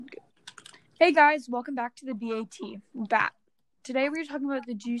Hey guys, welcome back to the BAT. Today we're talking about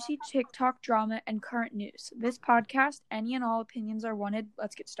the juicy TikTok drama and current news. This podcast, any and all opinions are wanted.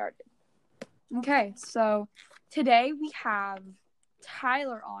 Let's get started. Okay, so today we have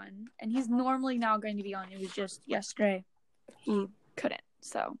Tyler on, and he's normally now going to be on. It was just yesterday. He couldn't,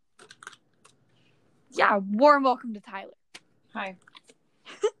 so yeah, warm welcome to Tyler. Hi.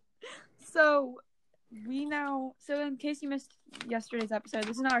 So in case you missed yesterday's episode,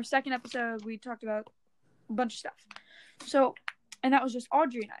 this is now our second episode. We talked about a bunch of stuff. And that was just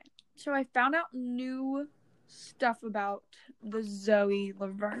Audrey and I. So I found out new stuff about the Zoe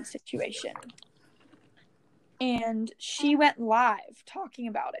Laverne situation. And she went live talking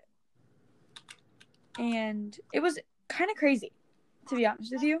about it. And it was kind of crazy, to be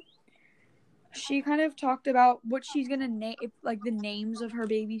honest with you. She kind of talked about what she's going to name, like the names of her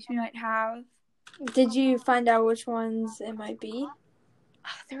babies she might have. Did you find out which ones it might be?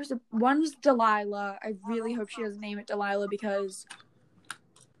 One's Delilah. I really hope she doesn't name it Delilah because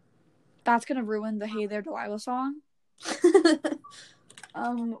that's gonna ruin the Hey There Delilah song.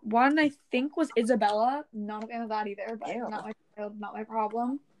 One I think was Isabella. Not a fan of that either, but not my child, not my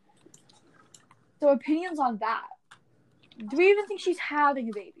problem. So opinions on that. Do we even think she's having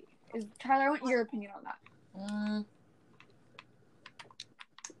a baby? Tyler, I want your opinion on that.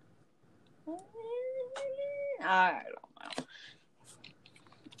 I don't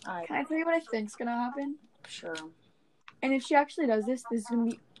know. Can I tell you what I think's gonna happen? Sure. And if she actually does this is gonna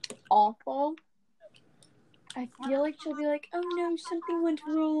be awful. I feel like she'll be like, "Oh no, something went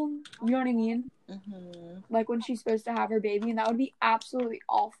wrong." You know what I mean? Mm-hmm. Like when she's supposed to have her baby, and that would be absolutely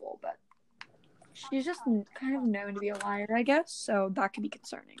awful. But she's just kind of known to be a liar, I guess. So that could be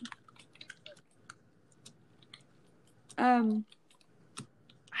concerning. I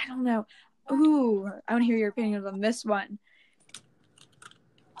don't know. Ooh, I want to hear your opinions on this one.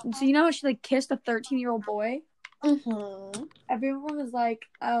 So you know how she kissed a 13-year-old boy? Mm-hmm. Everyone was like,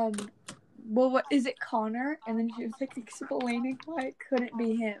 well, what is it, Connor? And then she was explaining why it couldn't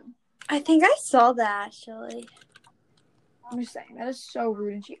be him. I think I saw that actually. I'm just saying, that is so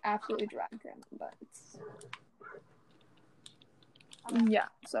rude, and she absolutely dragged him. But yeah,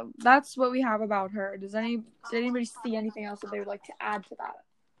 so that's what we have about her. Did anybody see anything else that they would like to add to that?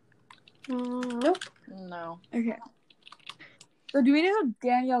 Nope. No. Okay. So do we know who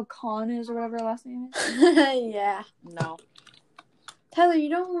Danielle Kahn is or whatever her last name is? Yeah. No. Tyler, you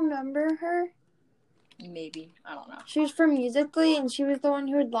don't remember her? Maybe. I don't know. She was from Musical.ly, and she was the one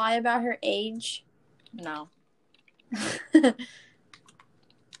who would lie about her age. No.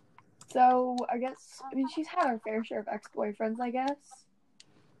 So she's had her fair share of ex-boyfriends, I guess.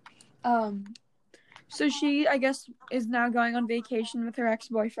 So she, I guess, is now going on vacation with her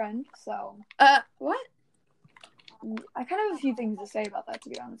ex-boyfriend, so... What? I kind of have a few things to say about that, to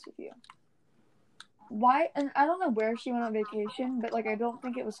be honest with you. Why, and I don't know where she went on vacation, but, I don't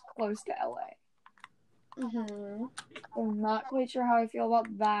think it was close to LA. Mm-hmm. I'm not quite sure how I feel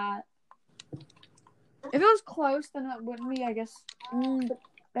about that. If it was close, then it wouldn't be, I guess... But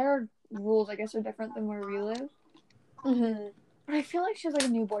their rules, I guess, are different than where we live. Mm-hmm. But I feel like she has, a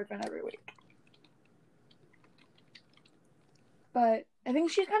new boyfriend every week. But I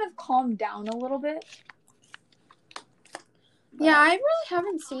think she's kind of calmed down a little bit. Yeah, I really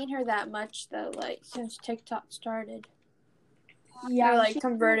haven't seen her that much, though, since TikTok started. Yeah. Or,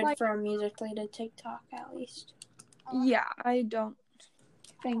 converted from Musical.ly to TikTok, at least. Yeah, I don't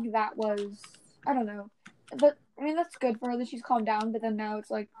think that was... I don't know. But, that's good for her that she's calmed down, but then now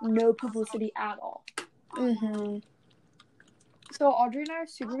it's, no publicity at all. Mm-hmm. So, Audrey and I are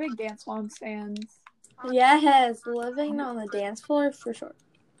super big Dance Moms fans. Yes, living on the dance floor, for sure.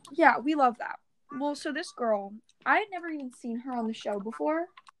 Yeah, we love that. Well, so this girl, I had never even seen her on the show before.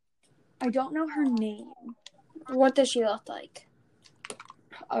 I don't know her name. What does she look like?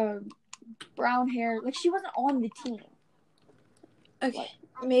 Brown hair. She wasn't on the team. Okay.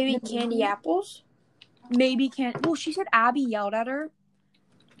 Maybe Candy Apples? Maybe well, she said Abby yelled at her.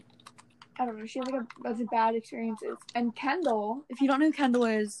 I don't know. She had a bunch of bad experiences. And Kendall, if you don't know who Kendall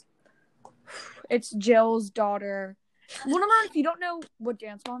is, it's Jill's daughter. Remember, if you don't know what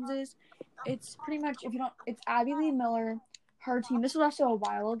Dance Moms is, it's pretty much, it's Abby Lee Miller, her team. This was also a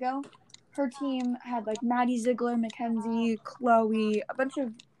while ago. Her team had, Maddie Ziegler, Mackenzie, Chloe, a bunch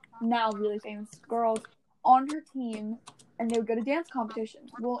of now really famous girls on her team, and they would go to dance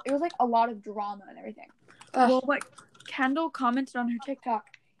competitions. Well, it was, a lot of drama and everything. Well, what Kendall commented on her TikTok,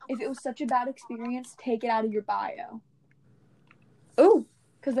 if it was such a bad experience, take it out of your bio. Oh.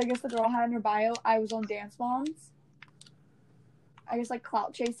 Because I guess the girl had in her bio, I was on Dance Moms. I guess,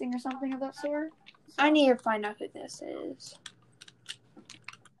 clout chasing or something of that sort. I need to find out who this is.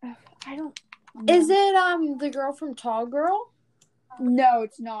 I don't... Is it the girl from Tall Girl? No,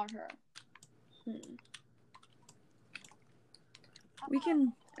 it's not her. Hmm. We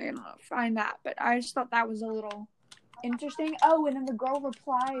can, I don't know, find that, but I just thought that was a little interesting. Oh, and then the girl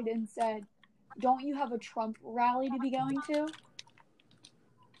replied and said, "Don't you have a Trump rally to be going to?"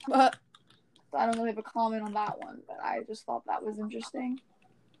 But So I don't really have a comment on that one, but I just thought that was interesting.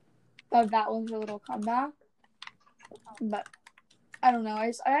 That was her little comeback. But I don't know.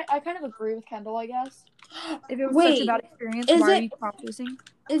 I kind of agree with Kendall, I guess. If it was such a bad experience, why are you crop toasting?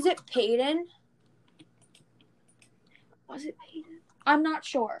 Is it Peyton? Was it Peyton? I'm not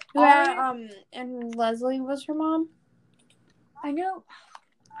sure. Yeah, and Leslie was her mom? I know.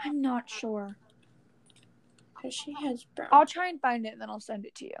 I'm not sure. Because she has brown. I'll try and find it, and then I'll send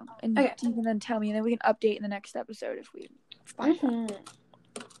it to you. And Okay. you can then tell me, and then we can update in the next episode if we find it.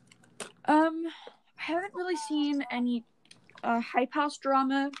 I haven't really seen any Hype House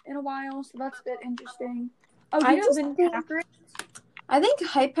drama in a while, so that's a bit interesting. Oh, do you know Vinny Hacker? I think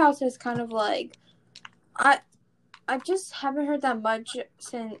Hype House is kind of like... I just haven't heard that much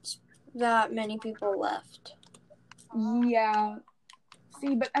since that many people left. Yeah.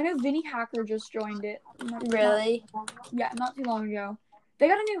 See, but I know Vinny Hacker just joined it. Really? Not too long ago. They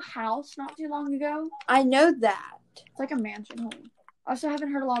got a new house not too long ago. I know that. It's like a mansion home. I also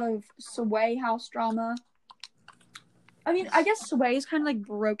haven't heard a lot of Sway house drama. I mean, I guess Sway is kind of like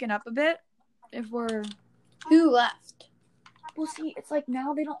broken up a bit. Who left? Well, see, it's like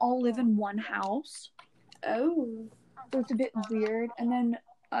now they don't all live in one house. Oh. So it's a bit weird. And then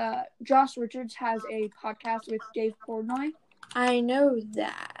Josh Richards has a podcast with Dave Portnoy. I know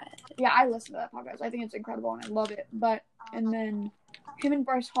that. Yeah, I listen to that podcast. I think it's incredible and I love it. And then him and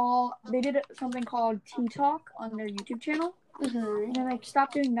Bryce Hall, they did something called Tea Talk on their YouTube channel. Mm-hmm. And then I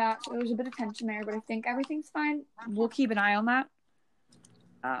stopped doing that, so there was a bit of tension there, but I think everything's fine. We'll keep an eye on that.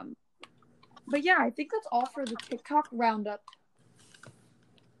 But yeah, I think that's all for the TikTok roundup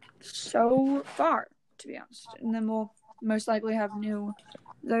so far, to be honest. And then we'll most likely have new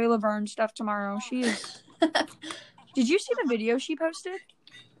Zoe Laverne stuff tomorrow. She is... Did you see the video she posted?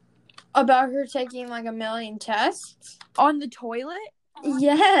 About her taking like 1 million tests? On the toilet?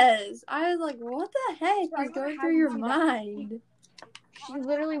 Yes. I was like, what the heck is going through your mind? She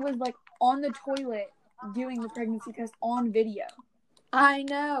literally was like on the toilet doing the pregnancy test on video. I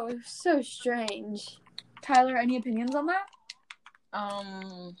know. It was so strange. Tyler, any opinions on that?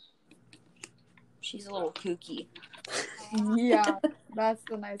 She's a little kooky. Yeah, that's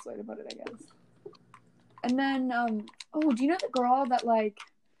the nice way to put it, I guess. And then, do you know the girl that, like,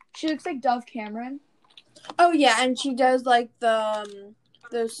 she looks like Dove Cameron? Oh, yeah, and she does, like,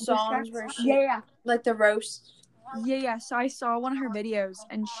 those songs where she... Yeah. Like, the roast. Yeah, so I saw one of her videos,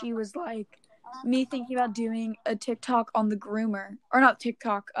 and she was, like, me thinking about doing a TikTok on the groomer. Or not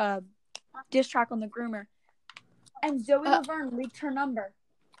TikTok, diss track on the groomer. And Zoe Laverne leaked her number.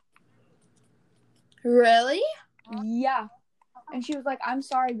 Really? Yeah. And she was like, I'm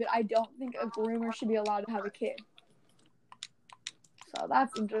sorry, but I don't think a groomer should be allowed to have a kid. So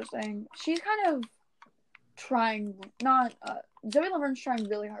that's interesting. She's kind of trying, Zoe Laverne's trying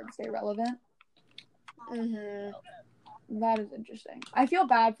really hard to stay relevant. Mm-hmm. That is interesting. I feel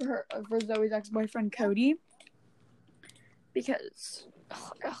bad for Zoe's ex-boyfriend, Cody. Because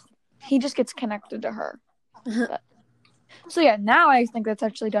he just gets connected to her. So yeah, now I think that's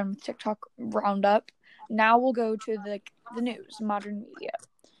actually done with TikTok roundup. Now we'll go to the news, modern media.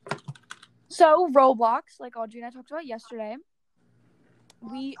 So Roblox, like Audrey and I talked about yesterday,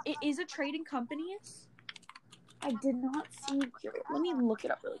 it is a trading company. I did not see here. Let me look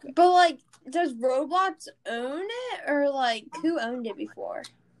it up really quick. But like, does Roblox own it, or like, who owned it before?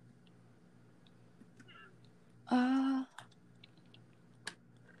 I'm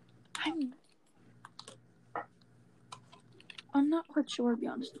not quite sure, to be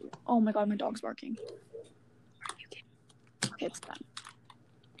honest with you. Oh my god, my dog's barking. Okay, it's done.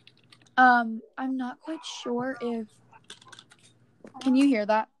 I'm not quite sure if... Can you hear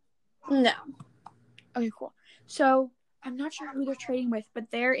that? No. Okay, cool. So, I'm not sure who they're trading with,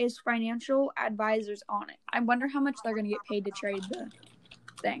 but there is financial advisors on it. I wonder how much they're going to get paid to trade the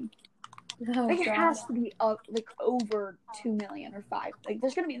thing. Oh, it has to be over 2 million or 5.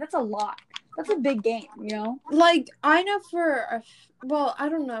 That's a lot. That's a big game, you know? Like, I know I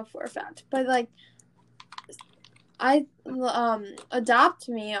don't know for a fact, but like, Adopt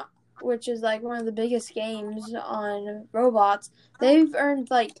Me, which is like one of the biggest games on Roblox, they've earned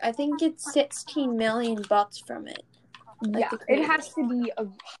like, I think it's $16 million from it. Like, yeah, it has to be a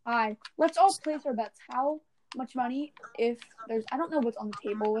high. Let's all place our bets. How much money, if I don't know what's on the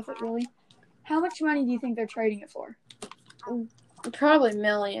table with it really. How much money do you think they're trading it for? Probably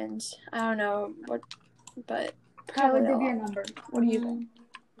millions. I don't know what, but Tyler, probably a give your lot. number. What do you think?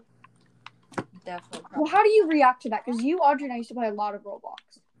 Definitely. Well, how do you react to that? Because you, Audrey, and I used to play a lot of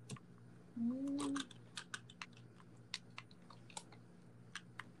Roblox.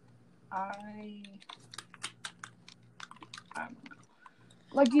 I don't know.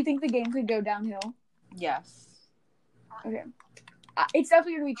 Like, do you think the game could go downhill? Yes. Okay. It's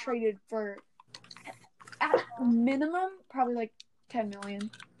definitely going to be traded for, at minimum, probably like 10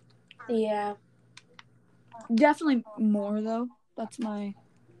 million. Yeah. Definitely more, though. That's my...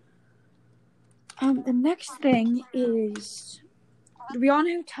 The next thing is... Do we all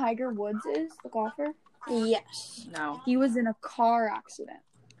know who Tiger Woods is, the golfer? Yes. No. He was in a car accident.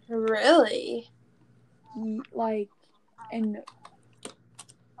 Really? He, like, in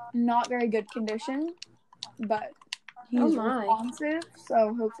not very good condition, but he's responsive,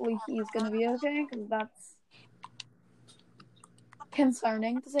 so hopefully he's going to be okay, because that's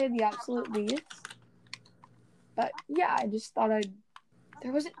concerning, to say the absolute least. But, yeah, I just thought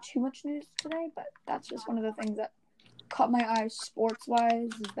there wasn't too much news today, but that's just one of the things that caught my eye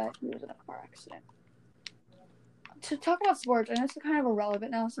sports-wise, is that he was in a car accident. To talk about sports, I know it's kind of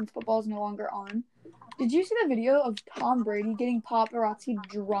irrelevant now since football is no longer on. Did you see the video of Tom Brady getting paparazzi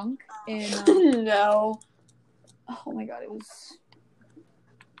drunk in... No. Oh my god, it was...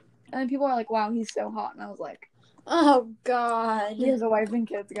 And then people are like, wow, he's so hot. And I was like... Oh, God. He has a wife and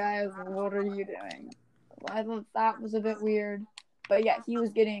kids, guys. What are you doing? I thought that was a bit weird. But yeah, he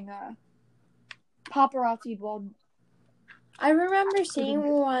was getting paparazzi'd while... I remember seeing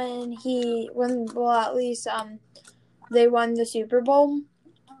they won the Super Bowl,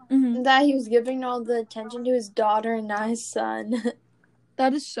 that he was giving all the attention to his daughter and not his son.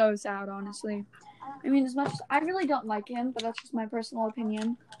 That is so sad, honestly. I mean, as much as I really don't like him, but that's just my personal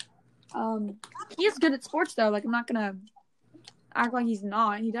opinion. He is good at sports, though. Like, I'm not gonna act like he's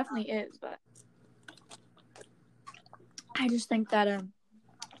not. He definitely is, but I just think that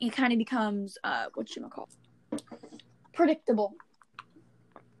it kind of becomes predictable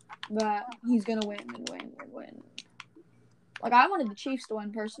that he's gonna win and win and win. Like, I wanted the Chiefs to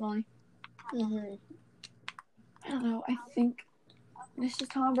win personally. Mm-hmm. I don't know. I think this is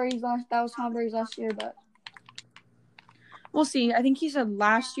Tom Brady's last. That was Tom Brady's last year, but we'll see. I think he said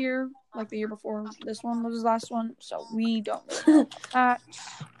last year, like the year before, this one was his last one. So we don't really know that.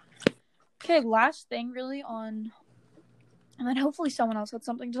 Okay, last thing really on, and then hopefully someone else had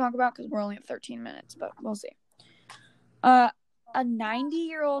something to talk about because we're only at 13 minutes, but we'll see. A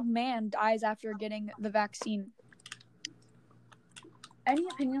 90-year-old man dies after getting the vaccine. Any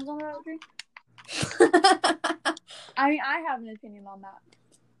opinions on that, Audrey? I mean, I have an opinion on that.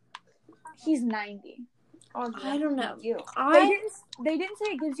 He's 90. I don't know. They didn't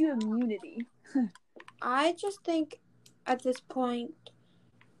say it gives you immunity. I just think at this point,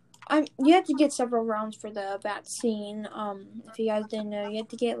 you have to get several rounds for the vaccine. If you guys didn't know, you have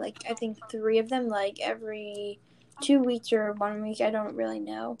to get I think 3 of them, every 2 weeks or 1 week. I don't really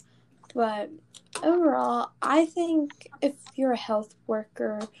know, but overall, I think if you're a health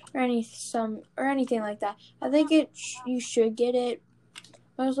worker or anything like that, I think you should get it,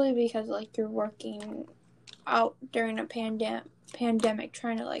 mostly because you're working out during a pandemic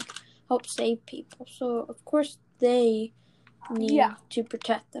trying to help save people. So of course they need to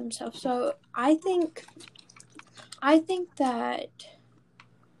protect themselves. So I think that,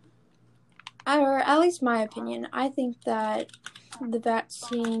 or at least my opinion, I think that the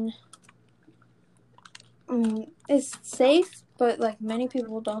vaccine is safe, but many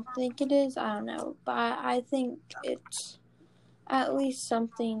people don't think it is. I don't know, but I think it's at least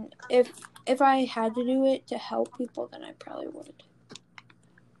something. If I had to do it to help people, then I probably would.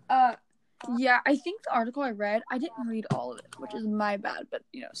 Yeah, I think the article I read, I didn't read all of it, which is my bad, but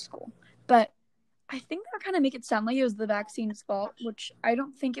it's cool. But I think they're kind of make it sound like it was the vaccine's fault, which I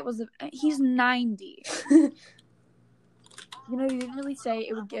don't think it was. He's 90. You didn't really say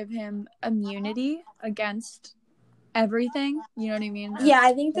it would give him immunity against everything. You know what I mean? Yeah,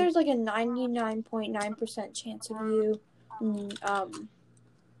 I think there's a 99.9% chance of you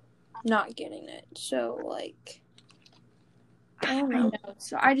not getting it. So I don't know.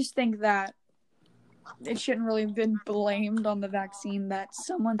 So I just think that it shouldn't really have been blamed on the vaccine that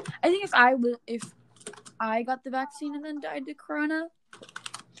someone. I think if I got the vaccine and then died to corona.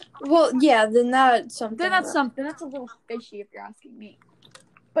 Well, yeah, then that's something. That's a little fishy if you're asking me.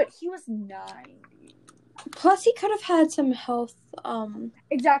 But he was 90. Plus, he could have had some health.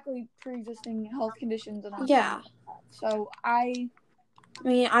 Exactly, pre-existing health conditions and all. Yeah. So I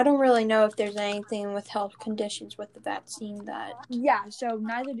mean, I don't really know if there's anything with health conditions with the vaccine that. Yeah. So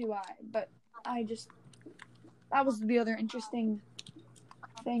neither do I. But that was the other interesting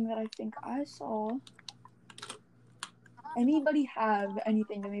thing that I think I saw. Anybody have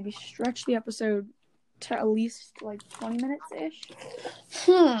anything to maybe stretch the episode to at least like 20 minutes ish?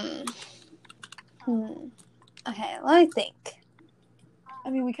 Okay, let me think. I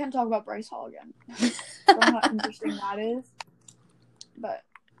mean, we can talk about Bryce Hall again. I don't know how interesting that is. But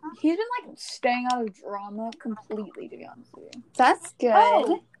he's been like staying out of drama completely, to be honest with you. That's good.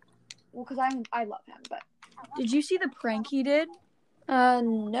 Oh! Well, because I love him, but did you see the prank he did?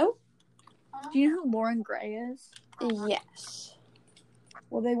 Nope. Do you know who Lauren Gray is? Yes.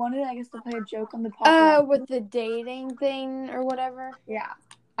 Well, they wanted, I guess, to play a joke on the podcast. With the dating thing or whatever. Yeah.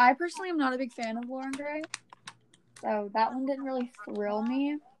 I personally am not a big fan of Lauren Gray, so that one didn't really thrill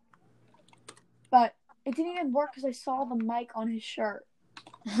me. But it didn't even work because I saw the mic on his shirt.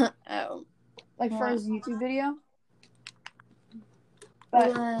 Oh. Like, for his YouTube video.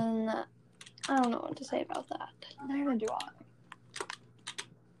 But I don't know what to say about that. neither do I.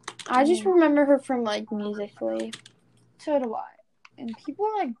 I just remember her from, like, Musically. So do I. And people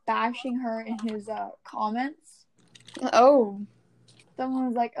are, like, bashing her in his comments. Oh. Someone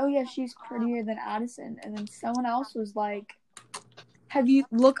was like, oh, yeah, she's prettier than Addison. And then someone else was like, have you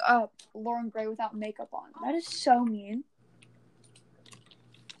look up Lauren Gray without makeup on? That is so mean.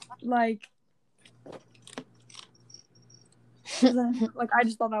 Like, I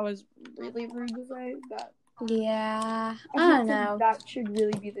just thought that was really rude to say. But Yeah. I don't don't know. think that should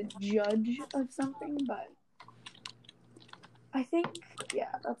really be the judge of something, but I think,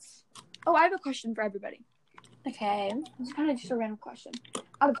 yeah, that's... Oh, I have a question for everybody. Okay. It's kind of just a random question.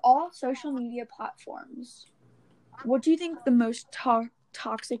 Out of all social media platforms, what do you think the most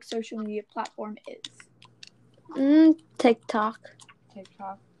toxic social media platform is? TikTok.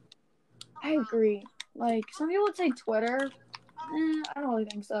 TikTok. I agree. Like, some people would say Twitter. I don't really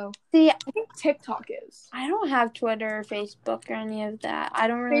think so. See, I think TikTok is. I don't have Twitter or Facebook or any of that. I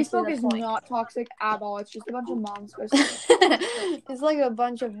don't really see Facebook the is point. not toxic at all. It's just a bunch of moms supposed to It's like a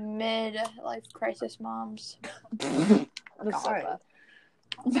bunch of mid-life crisis moms. That is so bad.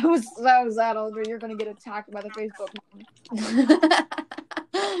 That was that, Audrey. You're gonna get attacked by the Facebook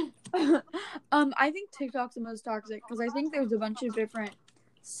mom. I think TikTok's the most toxic because I think there's a bunch of different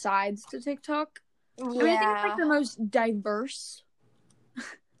sides to TikTok. Yeah. I mean, I think it's like the most diverse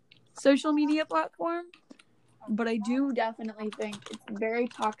social media platform, but I do definitely think it's very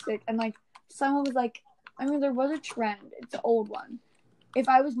toxic. And like, someone was like, I mean, there was a trend. It's an old one. If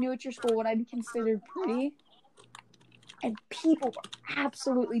I was new at your school, would I be considered pretty? And people were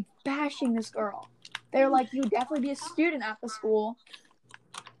absolutely bashing this girl. They're like, you would definitely be a student at the school.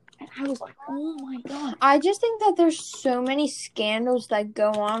 And I was like, oh my god. I just think that there's so many scandals that go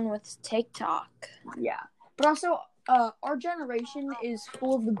on with TikTok. Yeah. But also, our generation is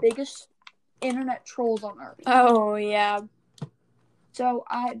full of the biggest internet trolls on earth. Oh, yeah. So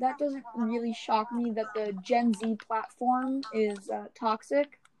that doesn't really shock me that the Gen Z platform is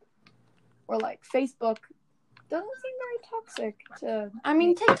toxic. Or like Facebook doesn't seem very toxic to... I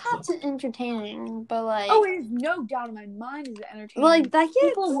mean, TikTok's entertaining, but like... Oh, it is no doubt in my mind is it entertaining. Like, that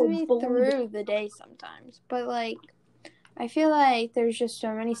People gets will me bully through the day sometimes. But like, I feel like there's just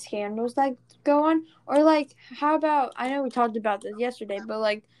so many scandals that go on. Or like, how about... I know we talked about this yesterday, but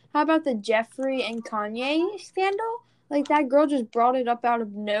like, how about the Jeffree and Kanye scandal? Like, that girl just brought it up out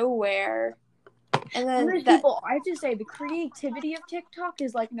of nowhere. And then there's people, I have to say, the creativity of TikTok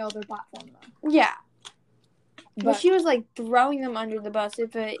is like no other platform, though. Yeah. But But she was, like, throwing them under the bus,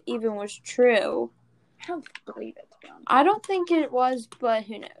 if it even was true. I don't believe it, to be honest. I don't think it was, but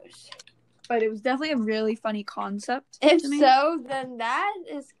who knows? But it was definitely a really funny concept. If to me. so, then that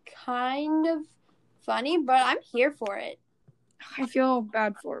is kind of funny, but I'm here for it. I feel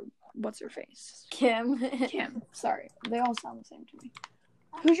bad for what's-her-face. Kim. Kim. Sorry. They all sound the same to me.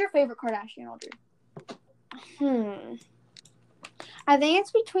 Who's your favorite Kardashian, Audrey? I think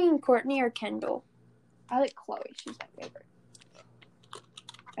it's between Kourtney or Kendall. I like Khloe. She's my favorite.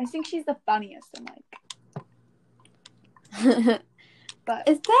 I think she's the funniest and like. But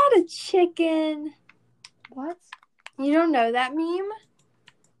Is that a chicken? what? You don't know that meme?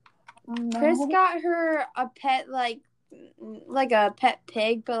 No. Chris got her a pet, like a pet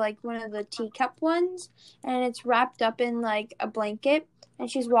pig, but like one of the teacup ones, and it's wrapped up in like a blanket,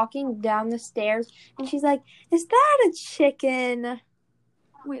 and she's walking down the stairs, and she's like, "Is that a chicken?"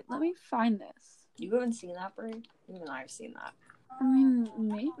 Wait, let me find this. You haven't seen that, Brie? Even I've seen that. I mean,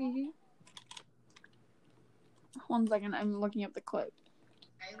 maybe. 1 second, I'm looking up the clip.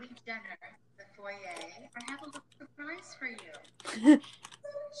 Kylie Jenner, the foyer. I have a little surprise for you.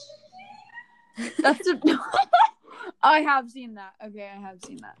 That's a... I have seen that. Okay, I have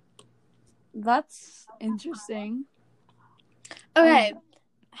seen that. That's interesting. Okay,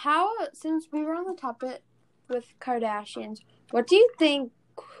 since we were on the topic with Kardashians, what do you think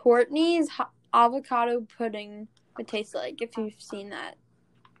Courtney's avocado pudding would taste like if you've seen that?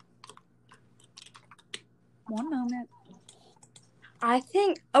 One moment. I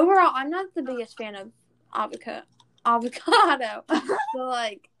think overall, I'm not the biggest fan of avocado, so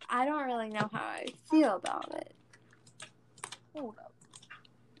like I don't really know how I feel about it. Hold up.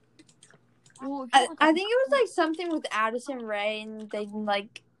 Well, I think it was like something with Addison Rae, and they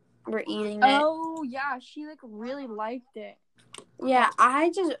like were eating it. Oh yeah, she like really liked it. Yeah,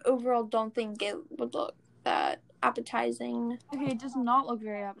 I just overall don't think it would look that appetizing. Okay, it does not look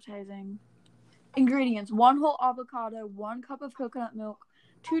very appetizing. Ingredients: 1 whole avocado, 1 cup of coconut milk,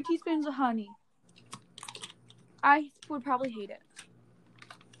 2 teaspoons of honey. I would probably hate it.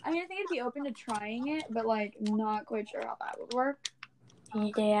 I mean, I think I'd be open to trying it, but like not quite sure how that would work.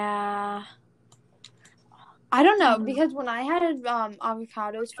 Yeah. I don't know, because when I had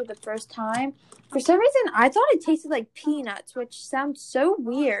avocados for the first time, for some reason I thought it tasted like peanuts, which sounds so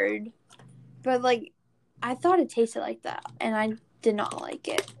weird. But like, I thought it tasted like that, and I did not like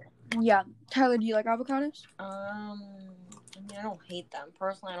it. Yeah. Tyler, do you like avocados? I mean, I don't hate them.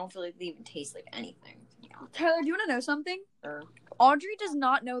 Personally, I don't feel like they even taste like anything. Yeah. Tyler, do you want to know something? Sure. Audrey does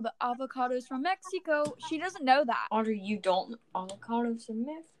not know the avocados from Mexico. She doesn't know that. Audrey, you don't avocados in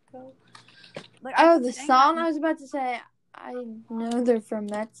Mexico? Like, Oh, the song I was about to say, I know they're from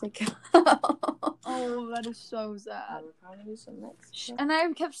Mexico. Oh, that is so sad. Avocados in Mexico? And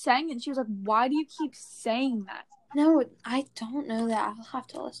I kept saying it, and she was like, why do you keep saying that? No, I don't know that. I'll have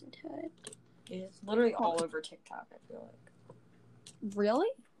to listen to it. It's literally all over TikTok, I feel like. Really?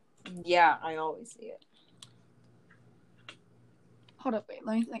 Yeah, I always see it. Hold up, wait.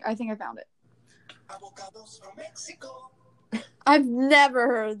 Let me think. I think I found it. Avocados from Mexico. I've never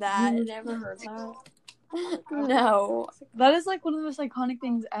heard that. You never heard that? No. That is like one of the most iconic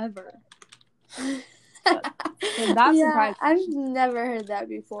things ever. That's surprising. I've never heard that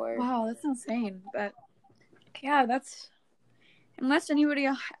before. Wow, that's insane. But yeah, that's unless anybody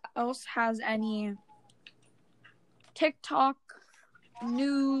else has any TikTok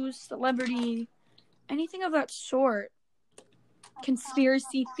news, celebrity, anything of that sort.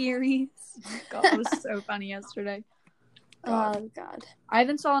 Conspiracy theories. God, that was so funny yesterday. Oh, God. I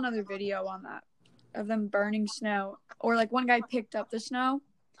even saw another video on that of them burning snow. Or like one guy picked up the snow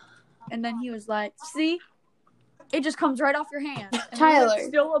and then he was like, see? It just comes right off your hand. And Tyler. there's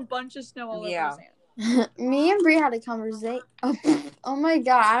still a bunch of snow all over his hand. Me and Brie had a conversation. Oh my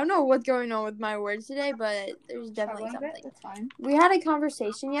God. I don't know what's going on with my words today, but there's definitely something. That's fine. We had a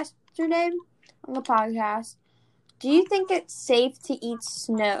conversation yesterday on the podcast. Do you think it's safe to eat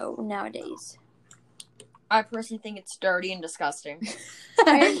snow nowadays? I personally think it's dirty and disgusting.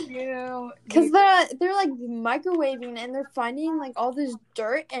 I do. Because they're like microwaving and they're finding like all this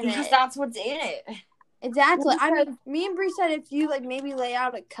dirt in Because it. that's what's in it. Exactly. I mean, me and Bree said if you like maybe lay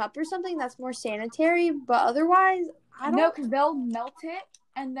out a cup or something, that's more sanitary. But otherwise, I don't know because they'll melt it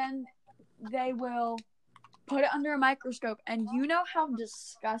and then they will put it under a microscope. And you know how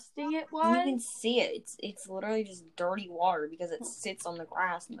disgusting it was? You can see it. It's literally just dirty water because it sits on the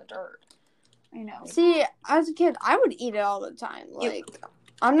grass and the dirt. I know. See, as a kid, I would eat it all the time. Like,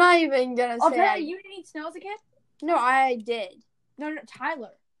 I'm not even gonna I'll say. tell you, you didn't eat snow as a kid? No, I did. No,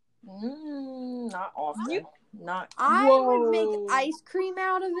 Tyler. Not often. Not. I Whoa. would make ice cream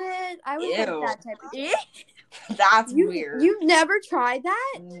out of it. I would make Ew. that type of thing. That's weird. You've never tried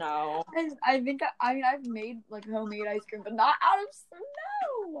that? No. I think I've made like homemade ice cream, but not out of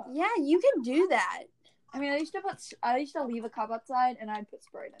snow. Yeah, you can do that. I mean, I used to leave a cup outside and I'd put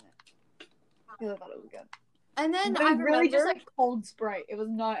Sprite in it. Because I thought it was good. And then But I it was really just remember- like cold Sprite. It was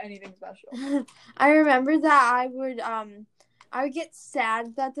not anything special. I remember that I would get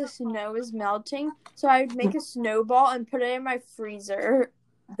sad that the snow is melting, so I would make a snowball and put it in my freezer.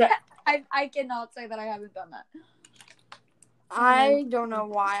 I cannot say that I haven't done that. I don't know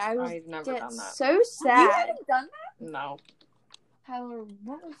why. I would I've never get done that. so You sad. haven't done that? No. Tyler,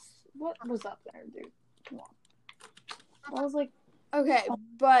 what was up there, dude? Come on. I was like, Okay,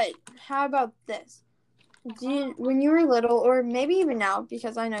 but how about this? When you were little, or maybe even now,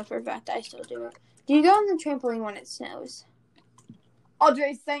 because I know for a fact I still do it, do you go on the trampoline when it snows?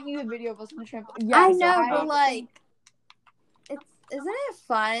 Audrey sent you a video of us on the trampoline. I Yes, know, but like, isn't it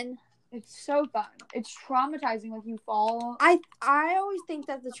fun? it's so fun. It's traumatizing. Like you fall. I always think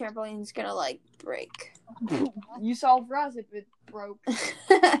that the trampoline's gonna like break. You saw for us if it broke.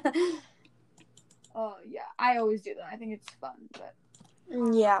 Oh yeah, I always do that. I think it's fun, but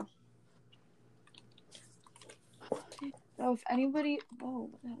Yeah. so if anybody, what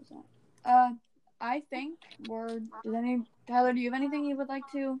the hell is that? I think Tyler, do you have anything you would like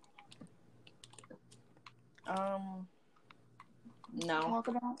to No. talk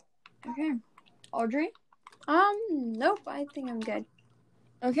about? Okay. Audrey? Nope. I think I'm good.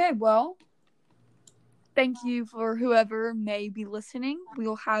 Okay, well, thank you for whoever may be listening. We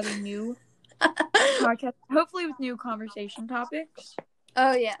will have a new podcast, hopefully with new conversation topics.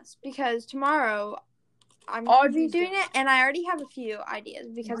 Oh yes, because tomorrow I'm going to be Audrey's doing it, and I already have a few ideas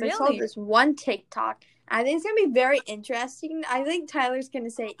because I saw Really? this one TikTok. I think it's gonna be very interesting. I think Tyler's gonna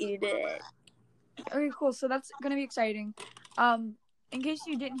say eat it. Okay, cool. So that's gonna be exciting. In case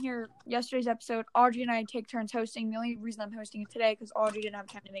you didn't hear yesterday's episode, Audrey and I take turns hosting. The only reason I'm hosting it today because Audrey didn't have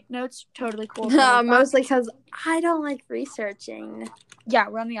time to make notes. Totally cool. Totally fine. Mostly because I don't like researching. Yeah,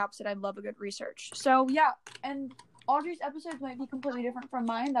 we're on the opposite. I love a good research. So yeah, and Audrey's episodes might be completely different from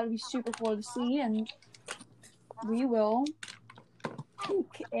mine. That would be super cool to see, and we will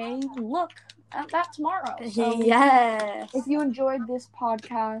take a look at that tomorrow. So Yes. if you enjoyed this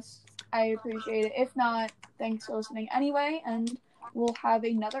podcast, I appreciate it. If not, thanks for listening anyway, and we'll have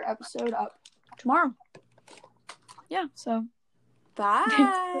another episode up tomorrow. Yeah, so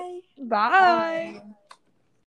Bye. bye.